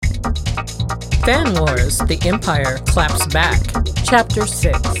Fan Wars, The Empire Claps Back, Chapter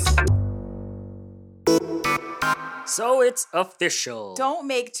 6. So it's official. Don't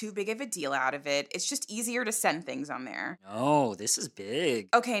make too big of a deal out of it. It's just easier to send things on there. No, this is big.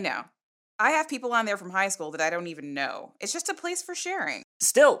 Okay, no. I have people on there from high school that I don't even know. It's just a place for sharing.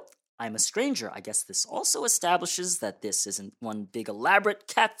 Still, I'm a stranger. I guess this also establishes that this isn't one big elaborate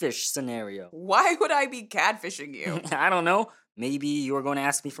catfish scenario. Why would I be catfishing you? I don't know. Maybe you're going to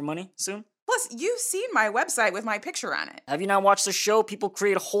ask me for money soon? Plus, you've seen my website with my picture on it. Have you not watched the show? People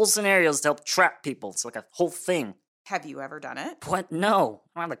create whole scenarios to help trap people. It's like a whole thing. Have you ever done it? What? No.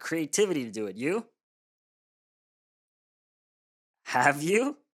 I don't have the creativity to do it. You? Have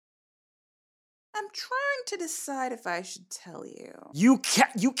you? I'm trying to decide if I should tell you. You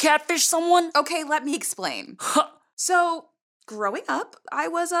catfish someone? Okay, let me explain. So, growing up, I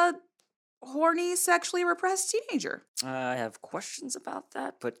was a horny, sexually repressed teenager. I have questions about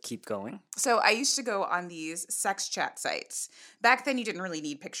that, but keep going. So I used to go on these sex chat sites. Back then, you didn't really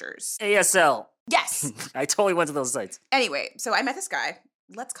need pictures. ASL. Yes! I totally went to those sites. Anyway, so I met this guy.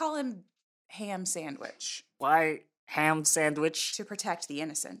 Let's call him Ham Sandwich. Why ham sandwich? To protect the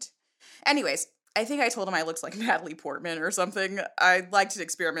innocent. Anyways, I think I told him I looked like Natalie Portman or something. I liked to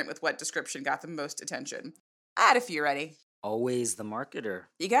experiment with what description got the most attention. I had a few ready. Always the marketer.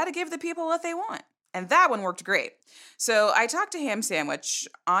 You gotta give the people what they want. And that one worked great. So I talked to Ham Sandwich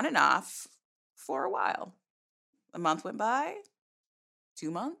on and off for a while. A month went by. 2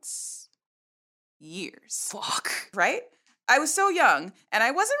 months. Years. Fuck. Right? I was so young, and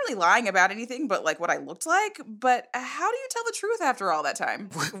I wasn't really lying about anything but like what I looked like, but how do you tell the truth after all that time?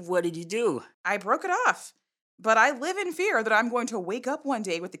 What did you do? I broke it off. But I live in fear that I'm going to wake up one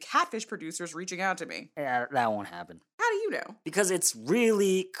day with the catfish producers reaching out to me. Yeah, that won't happen. How do you know? Because it's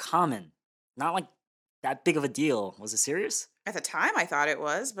really common. Not like that big of a deal. Was it serious? At the time, I thought it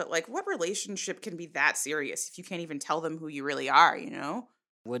was, but like, what relationship can be that serious if you can't even tell them who you really are, you know?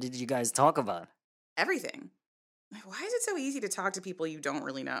 What did you guys talk about? Everything. Why is it so easy to talk to people you don't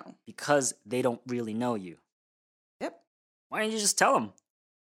really know? Because they don't really know you. Yep. Why didn't you just tell them?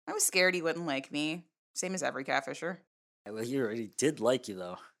 I was scared he wouldn't like me. Same as every catfisher. Yeah, well, he already did like you,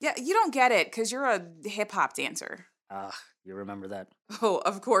 though. Yeah, you don't get it, because you're a hip-hop dancer. You remember that? Oh,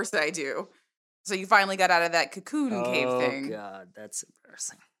 of course I do. So you finally got out of that cocoon cave thing. Oh, God, that's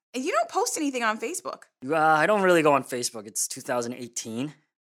embarrassing. And you don't post anything on Facebook. I don't really go on Facebook. It's 2018.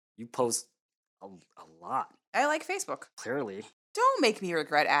 You post a lot. I like Facebook. Clearly. Don't make me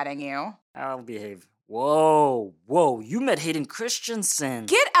regret adding you. I'll behave. Whoa, you met Hayden Christensen.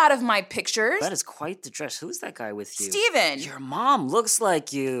 Get out of my pictures. That is quite the dress. Who's that guy with you? Steven. Your mom looks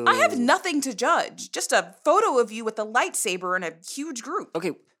like you. I have nothing to judge. Just a photo of you with a lightsaber in a huge group.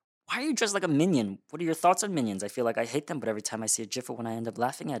 Okay, why are you dressed like a minion? What are your thoughts on minions? I feel like I hate them, but every time I see a gif of one, I end up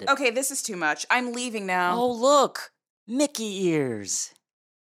laughing at it. Okay, this is too much. I'm leaving now. Oh, look. Mickey ears.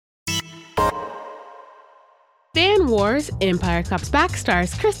 Fan Wars, Empire Claps Back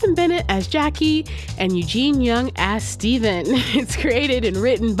stars Kristen Bennett as Jackie and Eugene Young as Steven. It's created and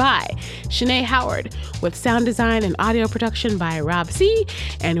written by Shanae Howard, with sound design and audio production by Rob C.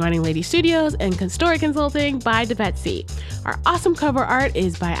 and Running Lady Studios and story consulting by DeBetsy. Our awesome cover art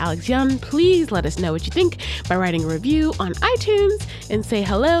is by Alex Young. Please let us know what you think by writing a review on iTunes and say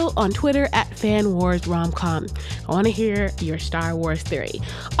hello on Twitter at FanWarsRomCom. I want to hear your Star Wars theory.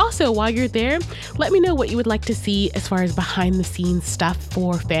 Also, while you're there, let me know what you would like to see as far as behind the scenes stuff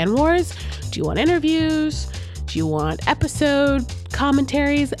for Fan Wars. Do you want interviews? Do you want episode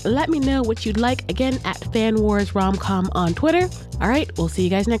commentaries? Let me know what you'd like, again, at FanWarsRomCom on Twitter. All right, we'll see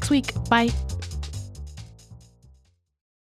you guys next week. Bye.